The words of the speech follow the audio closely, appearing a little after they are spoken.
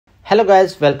Hello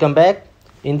guys, welcome back.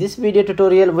 In this video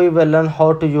tutorial we will learn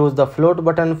how to use the float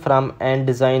button from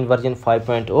InDesign version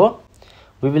 5.0.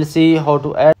 We will see how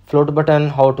to add float button,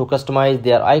 how to customize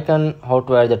their icon, how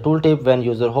to add the tooltip when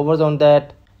user hovers on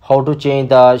that, how to change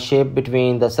the shape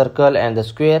between the circle and the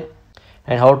square,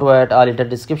 and how to add a little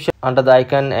description under the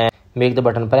icon and make the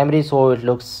button primary so it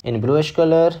looks in bluish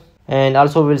color. And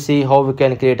also we'll see how we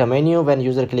can create a menu when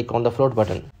user click on the float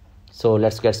button. So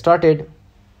let's get started.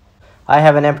 I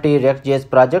have an empty ReactJS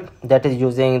project that is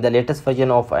using the latest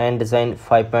version of InDesign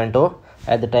 5.0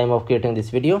 at the time of creating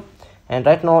this video, and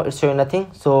right now it's showing nothing.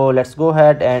 So let's go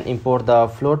ahead and import the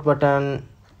float button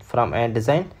from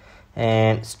InDesign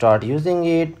and start using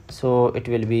it. So it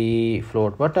will be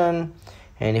float button,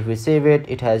 and if we save it,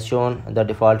 it has shown the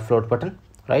default float button,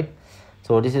 right?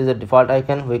 So this is the default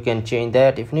icon. We can change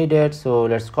that if needed. So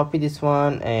let's copy this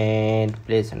one and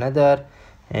place another,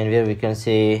 and where we can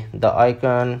say the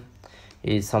icon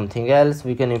is something else.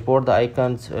 We can import the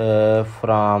icons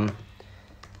from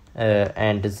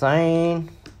InDesign.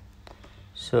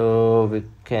 So we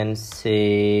can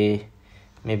say,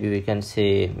 maybe we can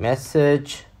say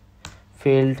message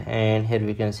field, and here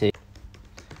we can say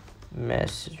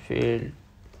message field.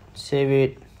 Save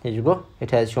it. Here you go,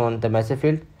 it has shown the message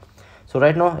field. So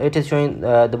right now it is showing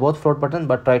the both float button,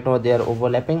 but right now they are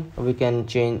overlapping. We can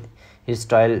change its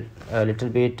style a little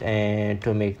bit and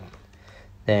to make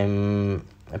them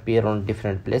appear on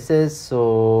different places.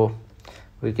 So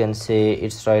we can say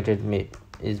its height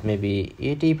is maybe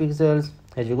 80 pixels.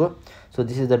 As you go, so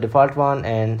this is the default one,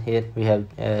 and here we have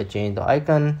changed the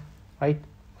icon, right?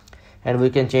 And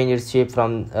we can change its shape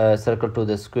from circle to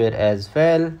the square as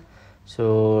well.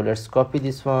 So let's copy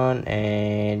this one,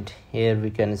 and here we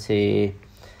can say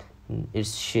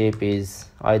its shape is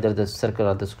either the circle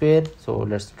or the square. So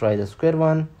let's try the square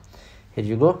one. Here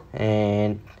you go,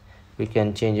 and we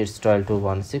can change its style to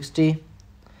 160,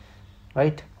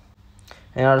 right?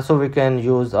 And also we can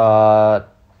use a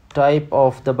type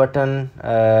of the button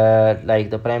like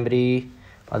the primary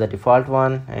or the default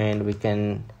one, and we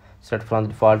can set from the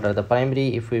default or the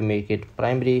primary. If we make it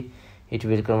primary, it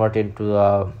will convert into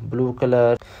a blue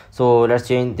color. So let's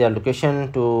change the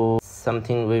location to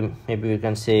something. Maybe we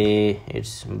can say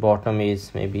its bottom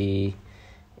is maybe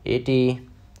 80,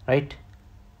 right?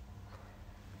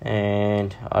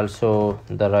 And also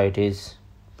the right is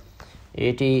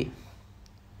 80.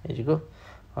 There you go.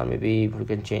 Or maybe we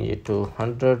can change it to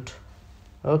 100.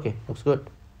 Okay, looks good,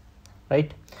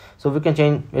 right? So we can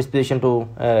change its position to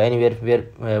anywhere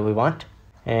where we want.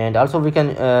 And also we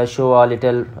can show a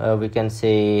little we can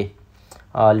say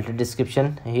a little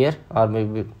description here, or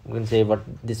maybe we can say what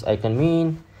this icon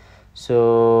mean.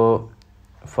 So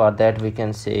for that we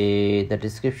can say the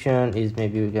description is,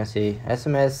 maybe we can say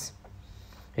SMS.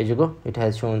 Here you go, it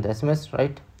has shown the SMS,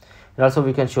 right? And also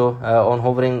we can show on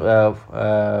hovering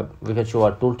we can show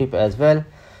a tooltip as well.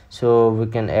 So we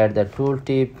can add the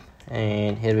tooltip,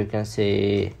 and here we can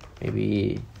say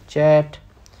maybe chat.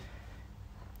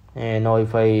 And now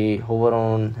if I hover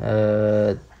on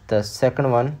the second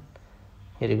one,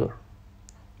 here you go,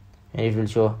 and it will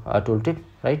show a tooltip,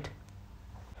 right?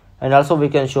 And also we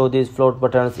can show these float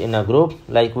buttons in a group,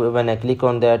 like when I click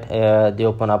on that they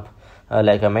open up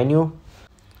like a menu.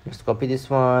 Let's copy this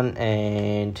one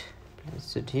and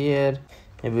place it here.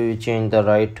 Maybe we change the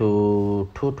right to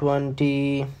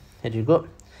 220. Here you go,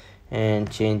 and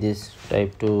change this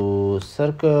type to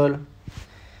circle.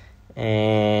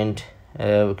 And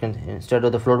we can, instead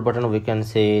of the float button, we can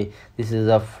say this is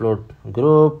a float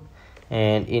group,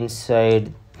 and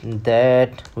inside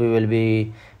that we will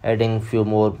be adding few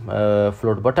more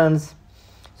float buttons.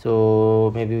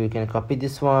 So maybe we can copy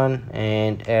this one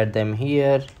and add them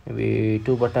here, maybe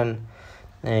 2 button,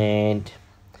 and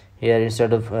here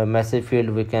instead of message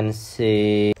field we can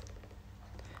say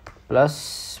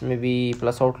plus, maybe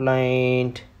plus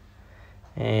outlined,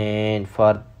 and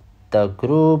for the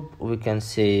group we can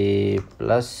say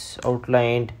plus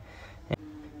outlined.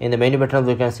 In the menu button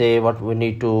we can say what we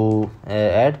need to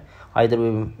add. Either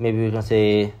maybe we can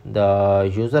say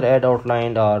the user add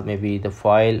outlined, or maybe the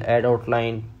file add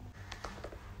outlined,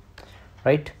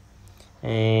 right?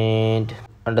 And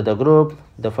under the group,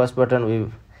 the first button we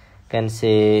can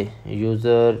say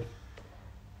user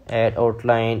add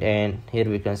outlined, and here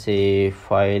we can say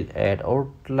file add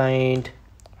outlined,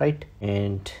 right?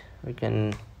 And we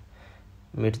can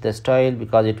meet the style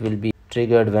because it will be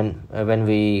triggered when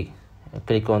we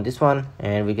click on this one,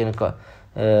 and we can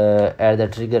add the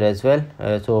trigger as well.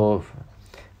 So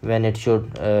when it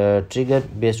should trigger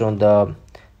based on the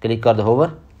click or the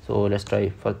hover. So let's try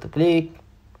for the click,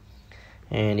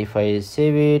 and if I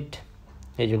save it,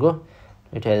 here you go,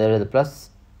 it has added the plus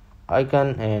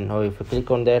icon, and now if you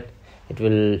click on that, it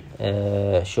will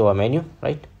show a menu,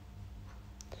 right?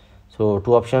 So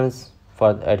two options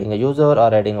for adding a user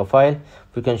or adding a file.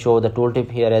 We can show the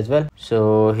tooltip here as well.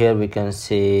 So here we can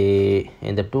say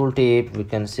in the tooltip, we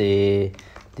can say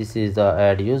this is the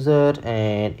add user,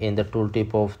 and in the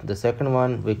tooltip of the second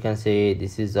one, we can say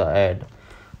this is the add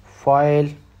file.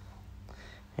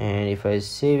 And if I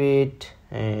save it,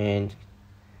 and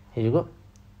here you go,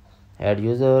 add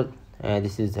user, and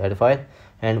this is add file.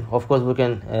 And of course we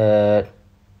can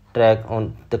track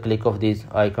on the click of these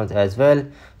icons as well.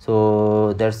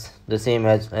 So that's the same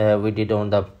as we did on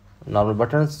the normal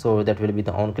buttons. So that will be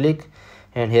the on click,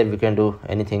 and here we can do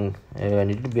anything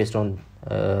needed based on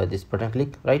this button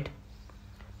click, right?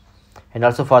 And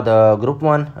also for the group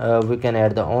one, we can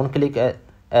add the on click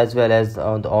as well as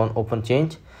on the on open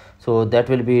change. So that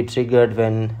will be triggered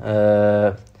when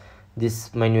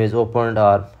this menu is opened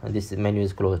or this menu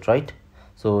is closed, right?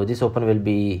 So this open will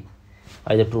be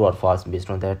either true or false based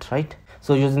on that, right?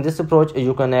 So using this approach,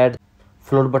 you can add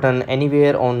float button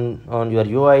anywhere on your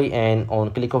UI, and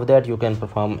on click of that you can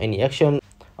perform any action,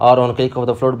 or on click of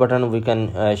the float button we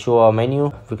can show a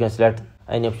menu. We can select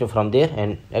any option from there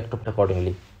and act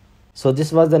accordingly. So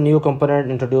this was the new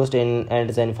component introduced in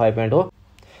Design 5.0.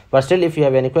 But still, if you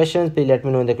have any questions, please let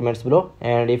me know in the comments below.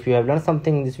 And if you have learned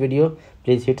something in this video,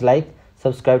 please hit like,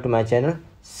 subscribe to my channel.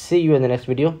 See you in the next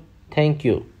video. Thank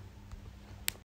you.